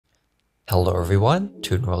Hello everyone,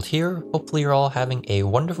 Toon World here. Hopefully you're all having a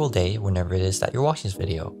wonderful day whenever it is that you're watching this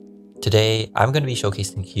video. Today, I'm going to be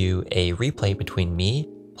showcasing to you a replay between me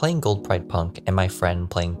playing Gold Pride P.U.N.K and my friend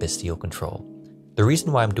playing Bystial Control. The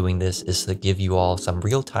reason why I'm doing this is to give you all some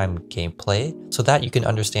real-time gameplay so that you can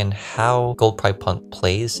understand how Gold Pride P.U.N.K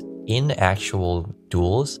plays in actual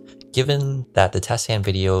duels, given that the test hand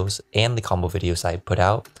videos and the combo videos I put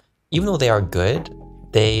out, even though they are good,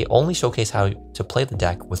 they only showcase how to play the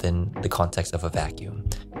deck within the context of a vacuum.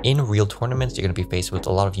 In real tournaments, you're going to be faced with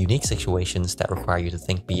a lot of unique situations that require you to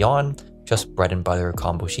think beyond just bread and butter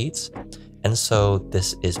combo sheets, and so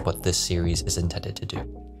this is what this series is intended to do.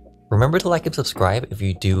 Remember to like and subscribe if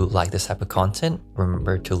you do like this type of content.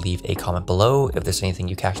 Remember to leave a comment below if there's anything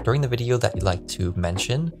you catch during the video that you'd like to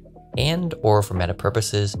mention, and or for meta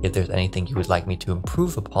purposes, if there's anything you would like me to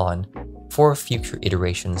improve upon for future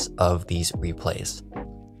iterations of these replays.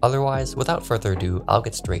 Otherwise, without further ado, I'll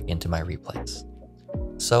get straight into my replays.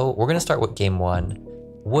 So we're going to start with game 1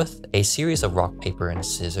 with a series of rock, paper, and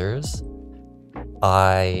scissors.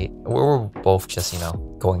 We're both just,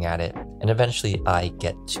 going at it, and eventually I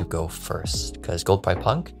get to go first, because Gold Pride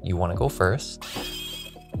P.U.N.K, you want to go first.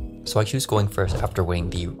 So I choose going first after winning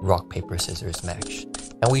the rock, paper, scissors match.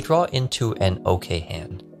 And we draw into an okay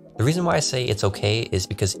hand. The reason why I say it's okay is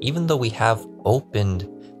because even though we have opened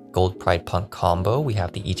Gold Pride P.U.N.K combo, we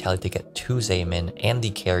have the E-Tally to get 2 Zaymin and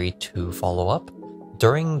the carry to follow up.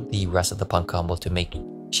 During the rest of the P.U.N.K combo to make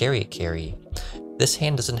Chariot carry, this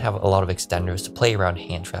hand doesn't have a lot of extenders to play around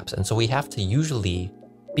hand traps, and so we have to usually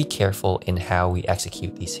be careful in how we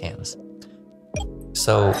execute these hands.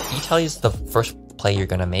 So E-Tally is the first play you're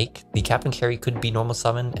going to make. The Captain Carry could be normal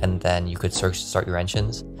summon, and then you could search to start your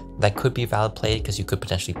engines. That could be a valid play because you could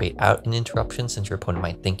potentially bait out an interruption since your opponent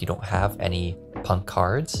might think you don't have any P.U.N.K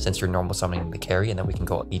cards since you're normal summoning the carry, and then we can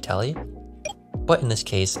go E-Tally. But in this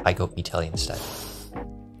case, I go E-Tally instead.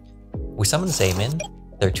 We summon Zaymin.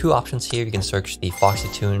 There are 2 options here. You can search the Foxy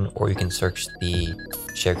Tune or you can search the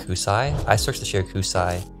Shirakusai. I searched the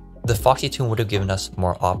Shirakusai. The Foxy Tune would have given us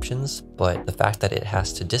more options, but the fact that it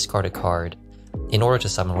has to discard a card in order to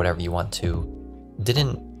summon whatever you want to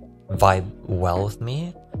didn't vibe well with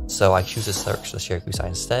me, so I choose to search the Shirakusai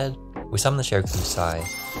instead. We summon the Shirakusai.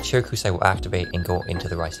 Shirakusai will activate and go into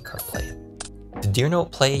the Rising card play. The Deer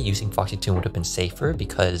Note play using Foxy Tune would have been safer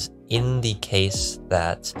because in the case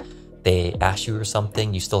that they ash you or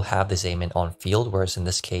something, you still have the Zaymin on field, whereas in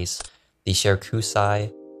this case, the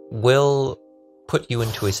Shirakusai will put you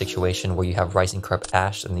into a situation where you have Rising Carp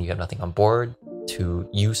Ash and then you have nothing on board to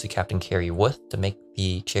use the Captain Carry with to make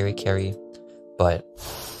the Chariot carry. But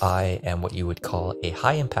I am what you would call a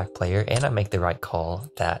high impact player, and I make the right call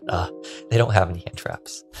that they don't have any hand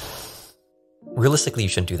traps. Realistically, you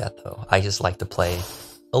shouldn't do that though. I just like to play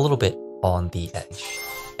a little bit on the edge.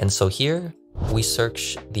 And so here, we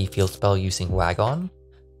search the field spell using Wagon,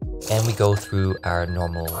 and we go through our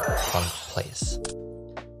normal P.U.N.K plays.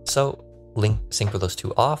 So, sync those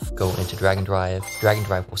 2 off, go into Dragon Drive. Dragon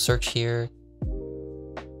Drive will search here,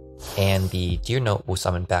 and the Deer Note will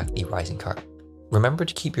summon back the Rising card. Remember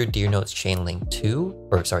to keep your Deer Notes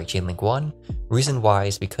Chainlink 1. Reason why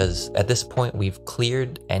is because at this point we've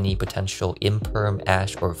cleared any potential Imperm,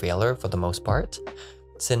 Ash, or Veiler for the most part,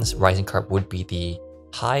 since Rising Card would be the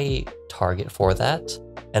high target for that,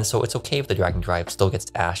 and so it's okay if the Dragon Drive still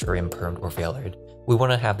gets Ash or Impermed or Veilered. We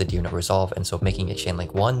want to have the Deer Note resolve, and so making it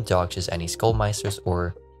Chainlink 1 dodges any Skullmeisters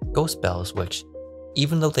or Ghost Spells, which,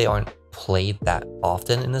 even though they aren't played that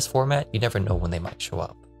often in this format, you never know when they might show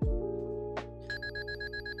up.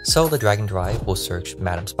 So the Dragon Drive will search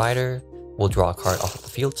Madam Spider, we'll draw a card off of the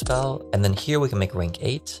field spell, and then here we can make rank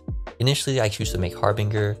 8. Initially I choose to make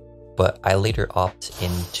Harbinger, but I later opt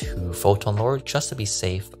into Photon Lord just to be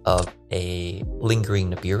safe of a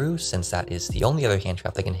lingering Nibiru, since that is the only other hand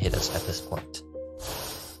trap that can hit us at this point.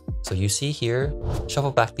 So you see here, shuffle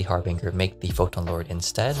back the Harbinger, make the Photon Lord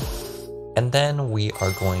instead, and then we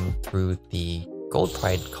are going through the Gold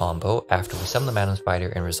Pride combo after we summon the Madam Spider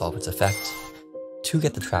and resolve its effect to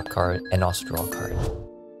get the trap card and also draw a card.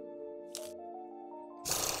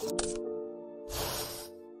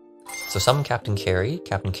 So summon Captain Carry.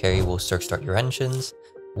 Captain Carry will search start your engines.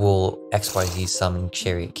 We'll XYZ summon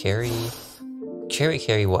Chariot Carry. Chariot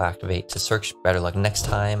Carry will activate to search Better Luck next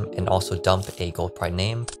time and also dump a Gold Pride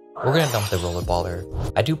name. We're going to dump the Roller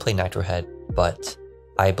Baller. I do play Nitro Head, but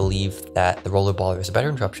I believe that the Roller Baller is a better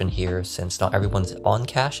interruption here since not everyone's on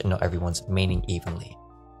cash and not everyone's maining evenly.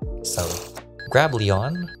 So grab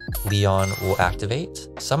Leon. Leon will activate,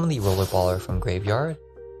 summon the Roller Baller from Graveyard,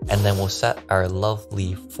 and then we'll set our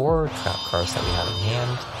lovely 4 trap cards that we have in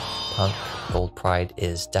hand. P.U.N.K, Gold Pride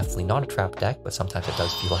is definitely not a trap deck, but sometimes it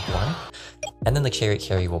does feel like one. And then the Chariot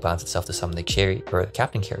Carry will bounce itself to summon the Chariot or the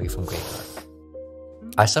Captain Carry from Graveyard.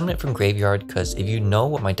 I summon it from Graveyard because if you know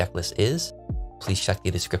what my deck list is, please check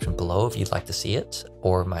the description below if you'd like to see it,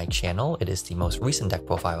 or my channel. It is the most recent deck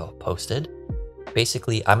profile posted.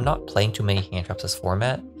 Basically, I'm not playing too many hand traps this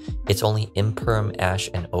format. It's only Imperm, Ash,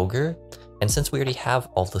 and Ogre. And since we already have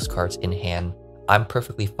all those cards in hand, I'm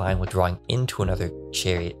perfectly fine with drawing into another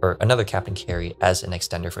Chariot or another Captain Carry as an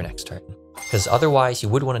extender for next turn. Because otherwise you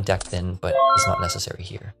would want to deck thin, but it's not necessary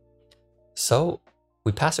here. So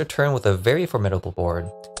we pass our turn with a very formidable board.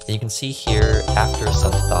 And you can see here, after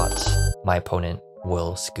some thought, my opponent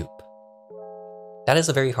will scoop. That is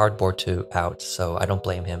a very hard board to out, so I don't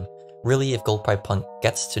blame him. Really, if Gold Pride Punk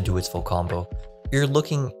gets to do its full combo, you're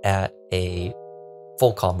looking at a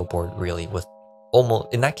full combo board really with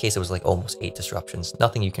almost, in that case it was like almost 8 disruptions,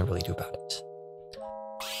 nothing you can really do about it.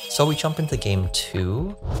 So we jump into game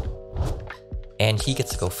 2, and he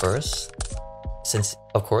gets to go first, since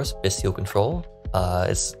of course Bystial Control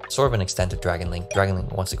is sort of an extent of Dragon Link. Dragon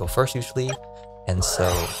Link wants to go first usually, and so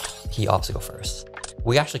he opts to go first.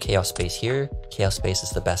 We actually Chaos Space here. Chaos Space is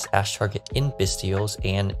the best Ash target in Bystials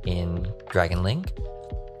and in Dragon Link.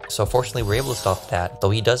 So fortunately we're able to stop that, though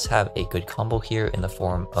he does have a good combo here in the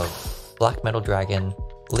form of Black Metal Dragon,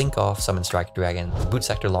 Link off, Summon Strike Dragon. Boot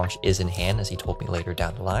Sector Launch is in hand, as he told me later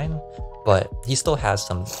down the line, but he still has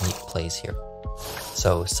some neat plays here.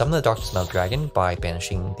 So summon the Darkest Metal Dragon by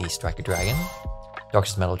banishing the Striker Dragon.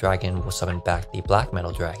 Darkest Metal Dragon will summon back the Black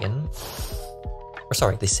Metal Dragon, or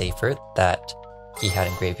sorry, the Safer that he had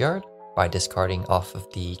in Graveyard by discarding off of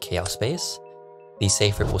the Chaos Space. The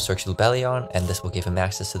Safer will search Lubellion, and this will give him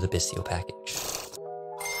access to the Bystial package.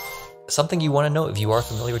 Something you want to know if you are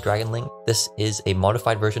familiar with Dragon Link, this is a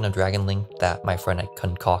modified version of Dragon Link that my friend had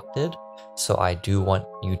concocted, so I do want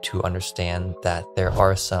you to understand that there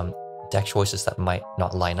are some deck choices that might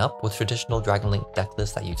not line up with traditional Dragon Link deck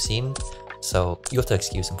lists that you've seen, so you have to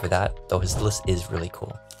excuse him for that, though his list is really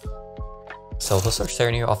cool. So he'll search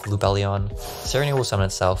Serenir off the Lubellion. Serenir will summon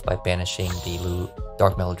itself by banishing the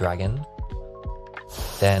Dark Metal Dragon.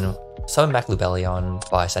 Then summon back Lubellion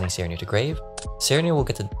by sending Serenir to grave. Serenir will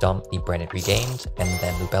get to dump the Branded Regained, and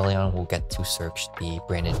then Lubellion will get to search the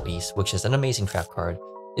Branded Beast, which is an amazing trap card.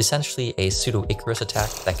 Essentially a pseudo Icarus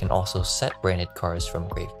attack that can also set branded cards from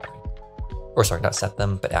graveyard. Or sorry, not set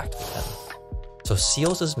them, but activate them. So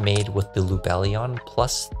Seals is made with the Lubellion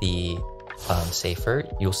plus the Safer.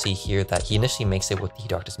 You'll see here that he initially makes it with the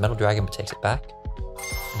Darkest Metal Dragon, but takes it back.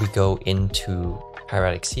 We go into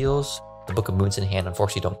Hieratic Seals. The Book of Moons in hand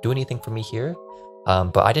unfortunately don't do anything for me here,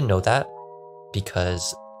 but I didn't know that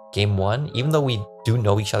because game 1, even though we do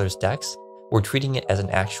know each other's decks, we're treating it as an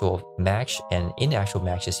actual match, and in actual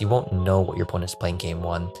matches you won't know what your opponent's playing game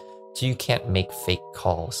 1, so you can't make fake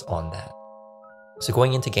calls on that. So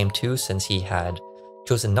going into game 2, since he had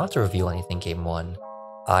chosen not to reveal anything game 1,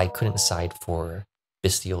 I couldn't decide for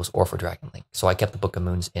Bystials or for Dragon Link, so I kept the Book of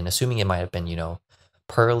Moons in, assuming it might have been, you know,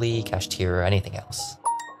 Pearly, Kashtira, or anything else.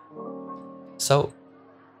 So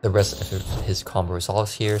the rest of his combo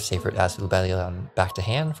resolves here. Safer adds Lubellion back to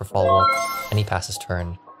hand for follow-up, and he passes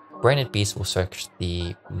turn. Branded Beast will search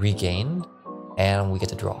the Regained, and we get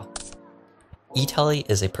to draw. E-Telly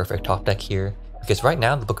is a perfect top deck here, because right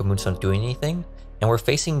now the Book of Moons don't do anything, and we're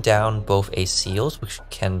facing down both a Seals, which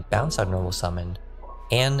can bounce out normal summon,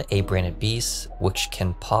 and a Branded Beast, which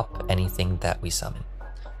can pop anything that we summon.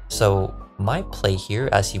 So my play here,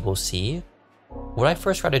 as you will see, what I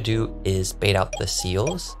first try to do is bait out the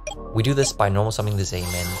Seals. We do this by normal summoning the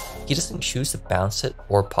Zayman. He doesn't choose to bounce it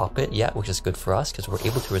or pop it yet, which is good for us because we're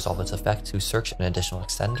able to resolve its effect to search an additional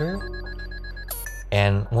extender.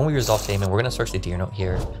 And when we resolve Zayman, we're going to search the Deer Note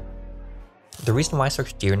here. The reason why I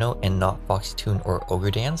search Deer Note and not Foxy Tune or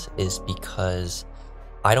Ogre Dance is because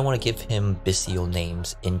I don't want to give him Bystial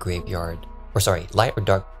names in graveyard, or sorry, light or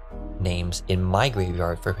dark names in my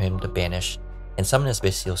graveyard for him to banish and summon his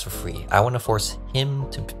Bystials for free. I want to force him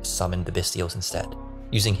to summon the Bystials instead,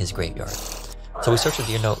 using his graveyard. So we search the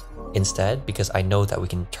Deer Note instead because I know that we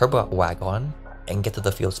can turbo out Wagon and get to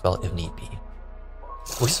the field spell if need be.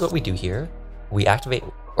 Which is what we do here. We activate,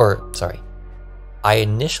 or sorry, I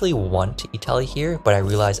initially want to E-Telly here, but I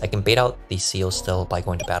realize I can bait out the Seals still by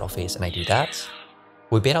going to battle phase, and I do that.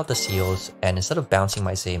 We bait out the Seals, and instead of bouncing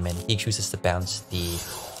my Zayman, he chooses to bounce the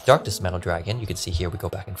Darkest Metal Dragon. You can see here we go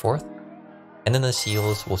back and forth. And then the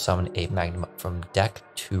Seals will summon a Magnum up from deck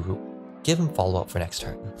to give him follow-up for next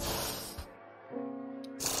turn.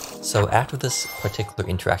 So after this particular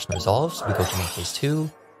interaction resolves, we go to main phase 2,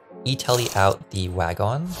 E-Telly out the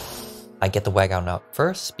Wagon, I get the Wagon out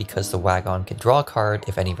first because the Wagon can draw a card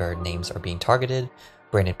if any of our names are being targeted.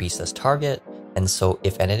 Branded Beast does target, and so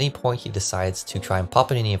if at any point he decides to try and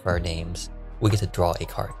pop in any of our names, we get to draw a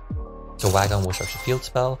card. So Wagon will search a field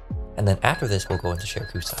spell, and then after this we'll go into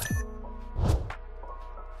Shirakusai.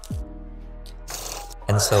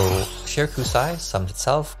 And so Shirakusai summons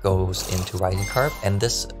itself, goes into Rising Carp, and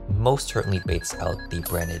this most certainly baits out the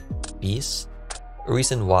Branded Beast. The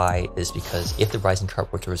reason why is because if the Rising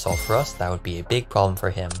Carp were to resolve for us, that would be a big problem for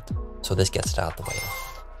him, so this gets it out of the way.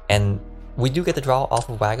 And we do get the draw off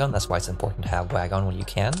of Wagon, that's why it's important to have Wagon when you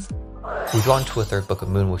can. We draw into a third Book of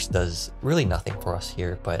Moon, which does really nothing for us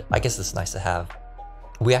here, but I guess it's nice to have.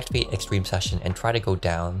 We activate Extreme Session and try to go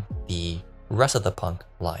down the rest of the P.U.N.K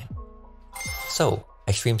line. So,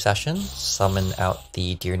 Extreme Session, summon out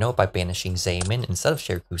the Deer Note by banishing Xayman instead of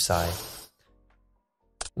Shirakusai.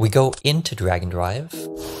 We go into Dragon Drive.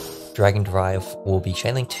 Dragon Drive will be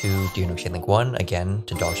channeling 2, Deer Note channeling 1, again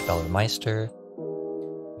to dodge Spell or Meister.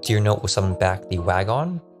 Deer Note will summon back the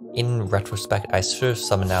Wagon. In retrospect, I should have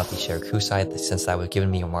summoned out the Shirakusai since that would have given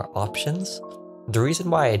me more options. The reason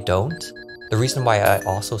why I don't, the reason why I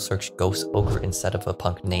also searched Ghost Ogre instead of a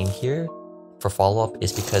P.U.N.K name here for follow-up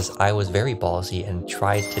is because I was very ballsy and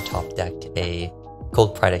tried to top deck a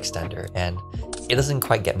Cold Pride Extender, and it doesn't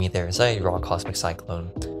quite get me there. It's a raw Cosmic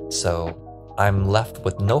Cyclone, so I'm left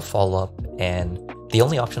with no follow-up, and the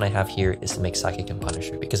only option I have here is to make Psychic and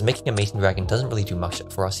Punisher, because making a Mason Dragon doesn't really do much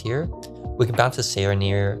for us here. We can bounce his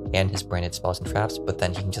Saronir and his branded spells and traps, but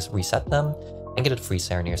then he can just reset them and get a free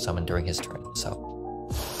Saronir summon during his turn, so.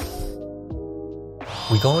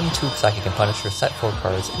 We go into Psychic and Punisher, set 4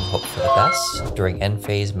 cards, and hope for the best. During end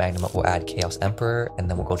phase, Magnamut will add Chaos Emperor, and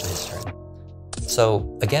then we'll go to his turn.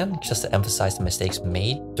 So again, just to emphasize the mistakes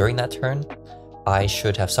made during that turn, I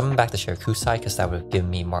should have summoned back the Shirakusai because that would have given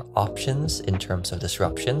me more options in terms of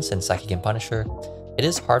disruptions in Psychic and Punisher. It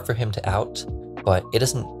is hard for him to out, but it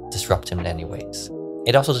doesn't disrupt him in any ways.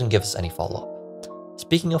 It also doesn't give us any follow-up.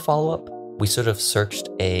 Speaking of follow-up, we sort of searched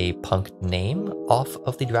a P.U.N.K name off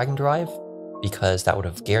of the Dragon Drive, because that would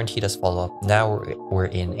have guaranteed us follow-up. Now we're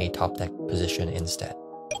in a top deck position instead.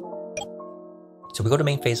 So we go to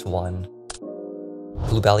main phase 1,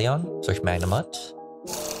 Blue Bellion, search Magnamut,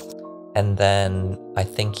 and then I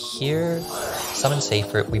think here, summon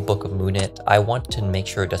Safer, we Book of Moon it. I want to make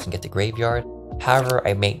sure it doesn't get to graveyard. However,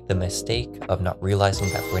 I make the mistake of not realizing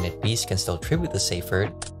that Branded Beast can still tribute the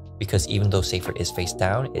Safer, because even though Safer is face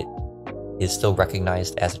down, it is still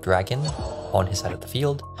recognized as a dragon on his side of the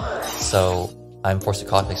field. So I'm forced to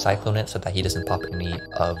Cosmic Cyclone it so that he doesn't pop any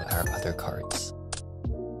of our other cards.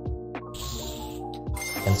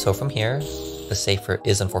 And so from here, the Safer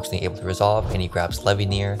is unfortunately able to resolve, and he grabs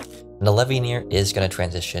Levineer, and the Levineer is going to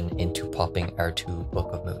transition into popping our 2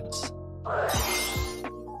 Book of Moons.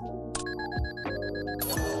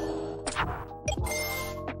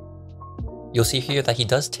 You'll see here that he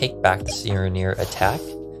does take back the Saronir attack.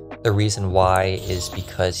 The reason why is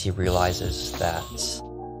because he realizes that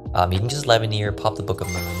he can just Levineer, pop the Book of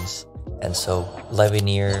Moons, and so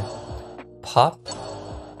Levineer, pop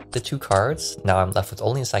the 2 cards. Now I'm left with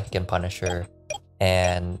only a Psychic and Punisher,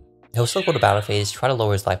 and he'll still go to battle phase, try to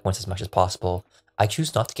lower his life points as much as possible. I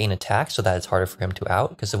choose not to gain attack so that it's harder for him to out,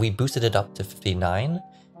 because if we boosted it up to 59,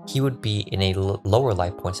 he would be in a lower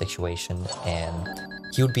life point situation, and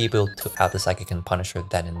he would be able to out the Psychic and Punisher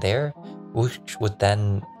then and there, which would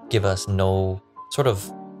then give us no sort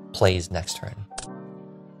of plays next turn.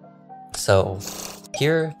 So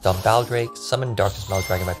here, dump Baldrake, summon Darkness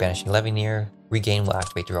Meldragon by banishing Levineer, regain will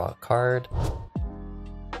activate draw a card,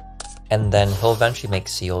 and then he'll eventually make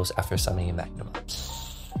seals after summoning a Magnamut.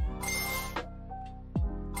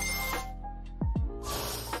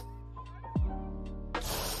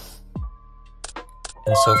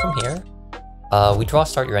 And so from here, we draw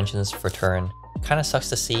Start Your Engines for turn. Kind of sucks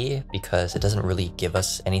to see because it doesn't really give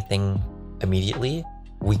us anything immediately.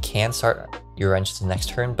 We can start Your Engines next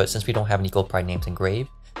turn, but since we don't have any Gold Pride names engraved,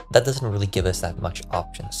 that doesn't really give us that much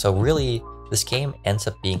option. So really, this game ends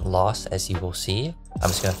up being lost, as you will see. I'm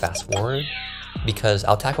just going to fast forward because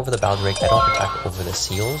I'll attack over the Baldrake. I don't attack over the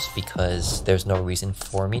seals because there's no reason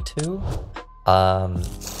for me to.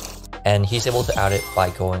 And he's able to out it by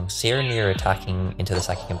going Saronir, attacking into the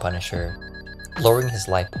Psychic and Punisher, lowering his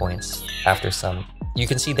life points after some... You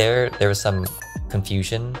can see there was some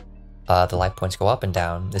confusion. The life points go up and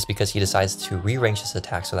down. It's because he decides to rearrange his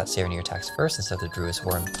attack so that Saronir attacks first instead of the Druid's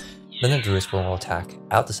Worm. Then the Druid's Worm will attack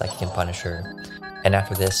out the Psychic and Punisher. And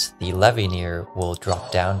after this, the Levineer will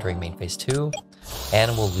drop down during main phase 2,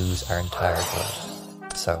 and we'll lose our entire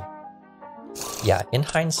board. So, yeah, in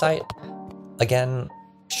hindsight, again,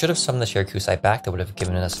 should have summoned the Shirakusai back. That would have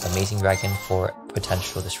given us Amazing Dragon for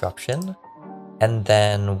potential disruption. And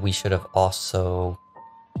then we should have also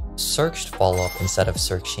searched follow-up instead of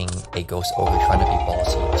searching a Ghost Ogre trying to be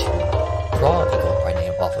ballsy to draw a Gold Pride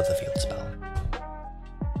name off of the field spell.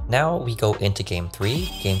 Now we go into game 3.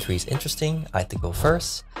 Game 3 is interesting. I have to go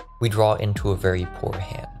first. We draw into a very poor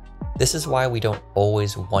hand. This is why we don't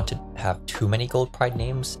always want to have too many Gold Pride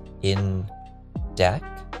names in deck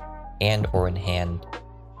and or in hand,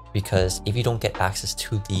 because if you don't get access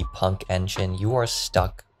to the P.U.N.K engine, you are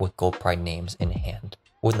stuck with Gold Pride names in hand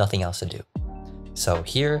with nothing else to do. So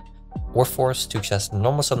here, we're forced to just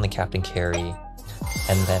normal summon the Captain Carry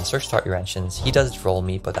and then search start your engines. He does troll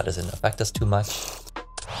me, but that doesn't affect us too much.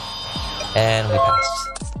 And we pass.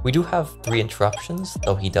 We do have 3 interruptions,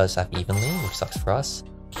 though he does have evenly, which sucks for us.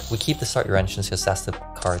 We keep the start your engines because that's the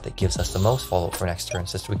card that gives us the most follow-up for next turn,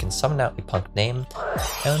 since we can summon out the P.U.N.K name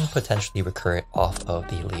and potentially recur it off of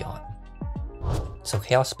the Leon. So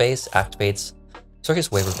Chaos Space activates Circus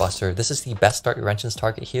Waiver Buster. This is the best start your engines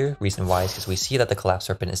target here. Reason why is because we see that the Collapse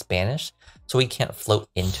Serpent is banished, so we can't float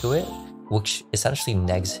into it, which essentially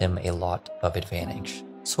negs him a lot of advantage.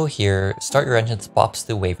 So here, start your engines pops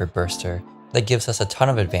the Waiver Burster. That gives us a ton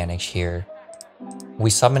of advantage here. We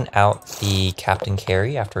summon out the Captain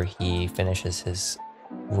Carry after he finishes his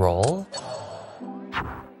roll.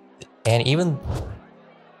 And even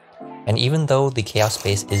though the Chaos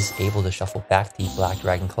Space is able to shuffle back the Black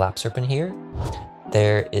Dragon Collapse Serpent here,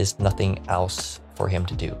 there is nothing else for him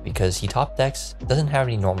to do because he top decks, doesn't have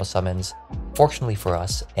any normal summons, fortunately for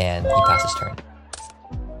us, and he passes turn.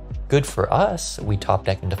 Good for us, we top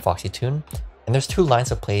deck into Foxy Tune, and there's 2 lines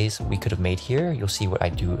of plays we could have made here. You'll see what I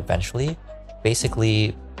do eventually.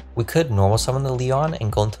 Basically, we could normal summon the Leon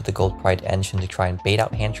and go into the Gold Pride engine to try and bait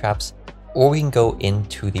out hand traps, or we can go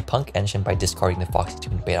into the P.U.N.K engine by discarding the Foxy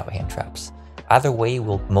Tune to bait out hand traps. Either way,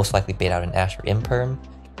 we'll most likely bait out an Asher Imperm.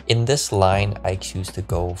 In this line, I choose to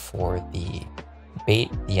go for the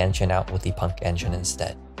bait the engine out with the P.U.N.K engine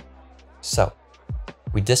instead. So,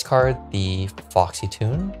 we discard the Foxy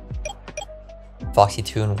Tune. Foxy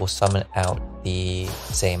Tune will summon out the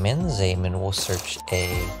Xaymin. Xaymin will search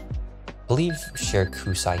a, I believe,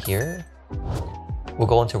 Shirakusai here. We'll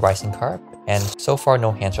go into Rising Carp, and so far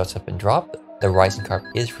no hand shots have been dropped. The Rising Carp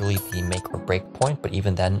is really the make or break point, but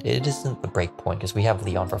even then, it isn't the break point because we have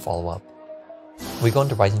Leon for follow-up. We go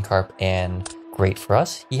into Rising Carp, and great for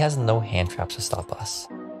us, he has no hand traps to stop us.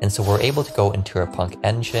 And so we're able to go into our P.U.N.K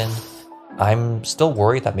engine. I'm still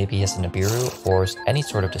worried that maybe he has a Nibiru or any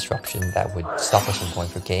sort of disruption that would stop us from going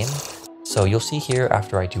for game. So you'll see here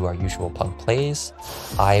after I do our usual P.U.N.K plays,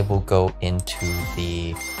 I will go into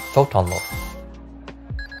the Photon Lord.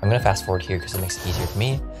 I'm going to fast forward here because it makes it easier for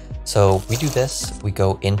me. So we do this, we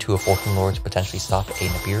go into a Photon Lord to potentially stop a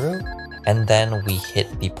Nibiru, and then we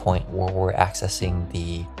hit the point where we're accessing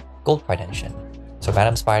the Gold Pride engine. So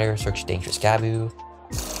Madam Spider, search Dangerous Gabu,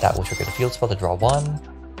 that will trigger the field spell to draw 1.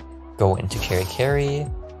 Go into Carry.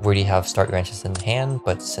 We already have start your engines in hand,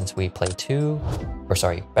 but since we play 2, or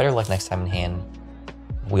sorry, better luck next time in hand,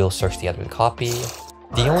 we'll search the other copy.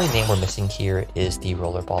 The only name we're missing here is the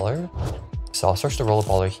Roller Baller. So I'll search the Roller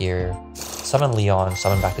Baller here, summon Leon,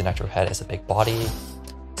 summon back the Necro Head as a big body,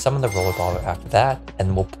 summon the Roller Baller after that,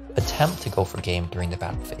 and we'll attempt to go for game during the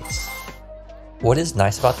battle phase. What is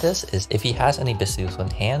nice about this is if he has any Bystials in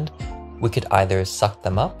hand, we could either suck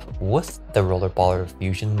them up with the Roller Baller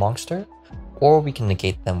Fusion monster, or we can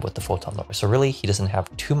negate them with the Photon Lord. So really, he doesn't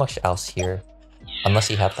have too much else here, unless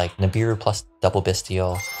he had like Nibiru plus double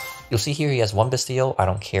Bystial. You'll see here he has 1 Bystial. I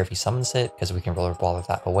don't care if he summons it, because we can Roller Baller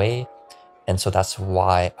that away. And so that's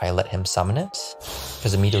why I let him summon it,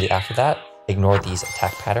 because immediately after that, ignore these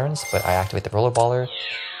attack patterns, but I activate the Roller Baller,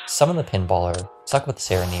 summon the Pinballer, suck with the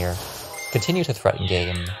Serenir, continue to threaten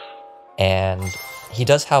game, and he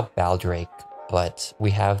does have Baldrake, but we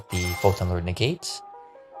have the Photon Lord negate,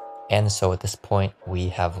 and so at this point, we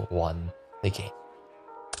have won the game.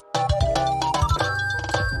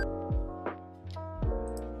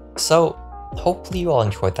 So, hopefully you all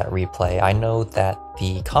enjoyed that replay. I know that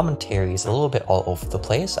the commentary is a little bit all over the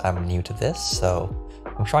place. I'm new to this, so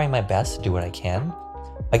I'm trying my best to do what I can.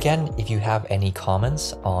 Again, if you have any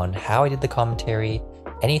comments on how I did the commentary,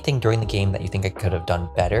 anything during the game that you think I could have done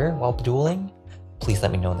better while dueling, please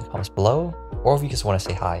let me know in the comments below, or if you just want to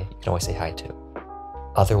say hi, you can always say hi too.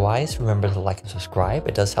 Otherwise, remember to like and subscribe.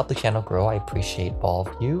 It does help the channel grow. I appreciate all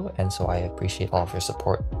of you, and so I appreciate all of your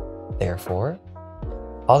support, therefore.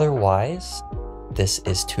 Otherwise, this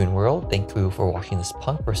is Toon World. Thank you for watching this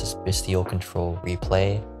P.U.N.K versus Bystial Control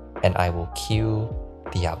replay, and I will cue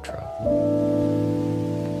the outro.